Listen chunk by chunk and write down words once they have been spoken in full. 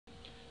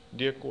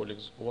Dear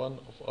colleagues, one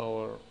of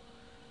our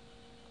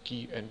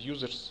key end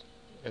users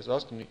has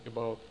asked me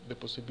about the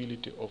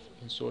possibility of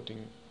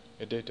inserting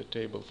a data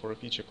table for a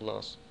feature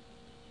class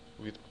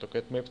with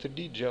AutoCAD Map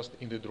 3D just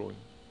in the drawing.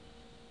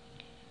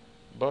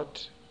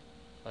 But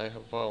I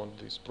have found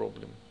this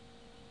problem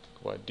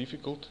quite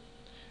difficult,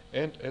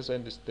 and as I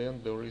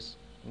understand, there is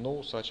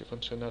no such a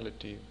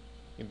functionality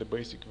in the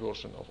basic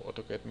version of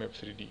AutoCAD Map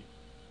 3D.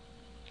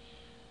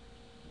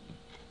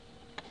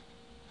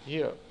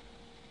 Here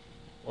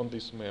on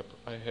this map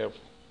I have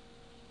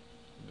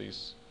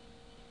this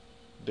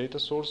data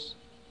source.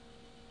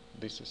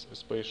 This is a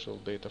spatial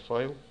data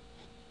file,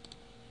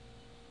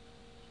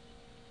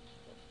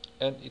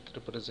 and it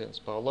represents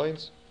power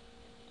lines.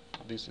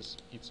 This is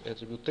its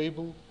attribute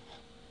table.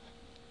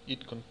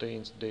 It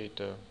contains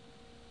data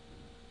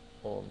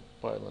on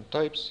pylon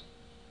types,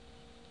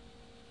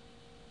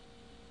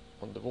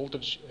 on the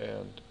voltage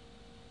and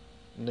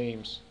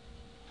names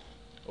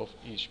of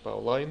each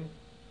power line.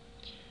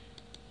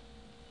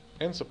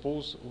 And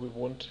suppose we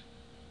want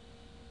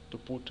to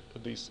put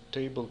this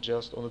table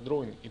just on the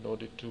drawing in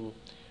order to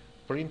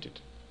print it,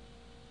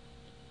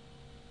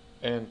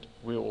 and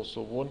we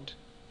also want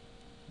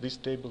this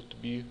table to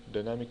be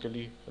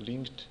dynamically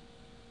linked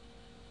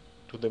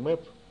to the map,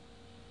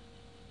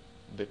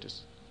 that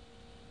is,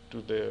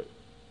 to the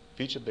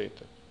feature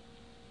data.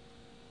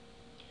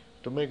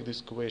 To make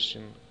this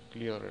question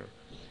clearer,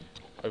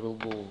 I will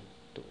go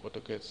to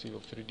AutoCAD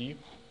Civil 3D,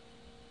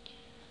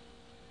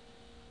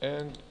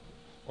 and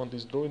on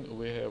this drawing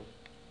we have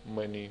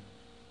many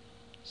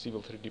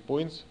Civil 3D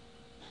points,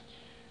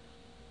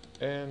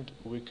 and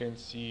we can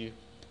see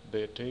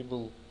the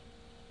table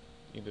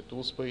in the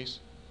tool space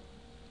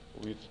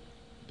with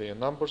their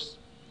numbers,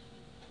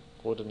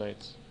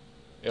 coordinates,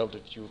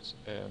 altitudes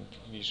and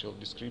initial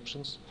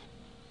descriptions.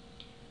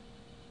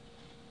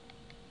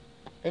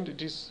 And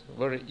it is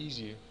very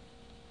easy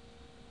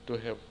to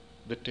have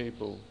the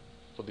table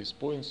for these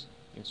points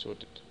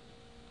inserted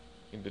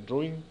in the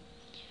drawing.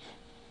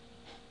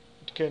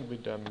 It can be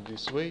done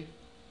this way.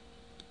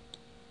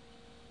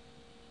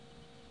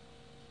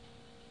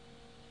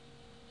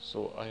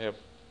 So I have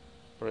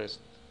pressed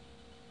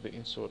the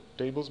Insert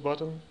Tables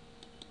button.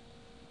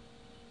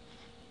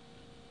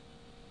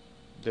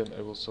 Then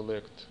I will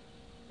select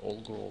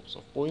all groups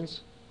of points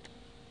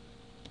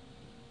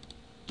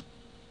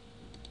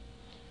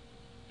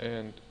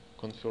and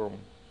confirm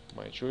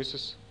my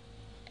choices.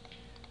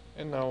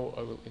 And now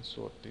I will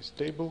insert this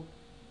table.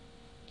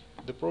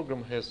 The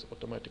program has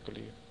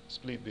automatically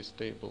split this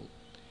table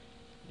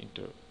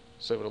into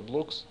several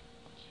blocks,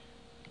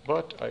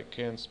 but I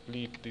can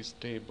split this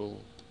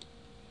table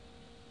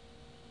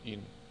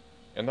in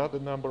another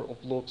number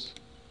of blocks.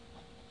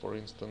 For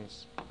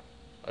instance,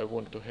 I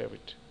want to have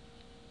it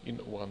in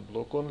one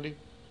block only.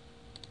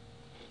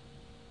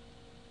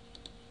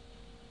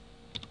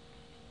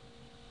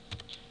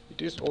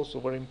 It is also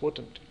very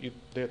important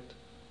that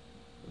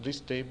this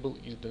table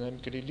is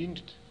dynamically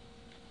linked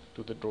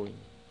to the drawing.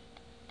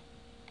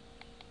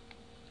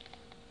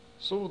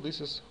 So this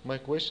is my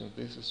question,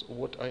 this is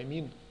what I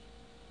mean.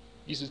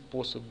 Is it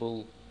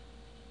possible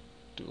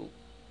to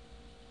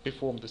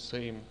perform the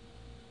same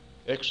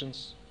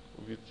actions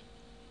with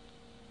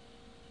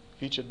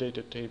feature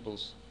data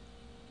tables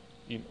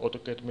in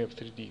AutoCAD Map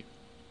 3D?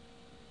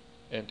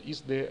 And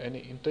is there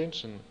any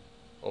intention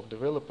of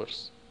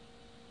developers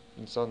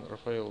in San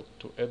Rafael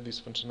to add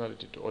this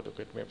functionality to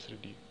AutoCAD Map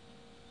 3D?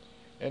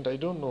 And I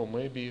don't know,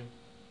 maybe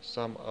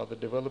some other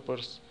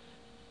developers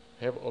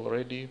have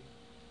already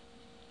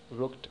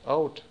worked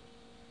out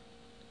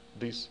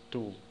this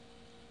tool.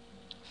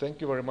 Thank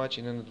you very much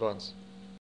in advance.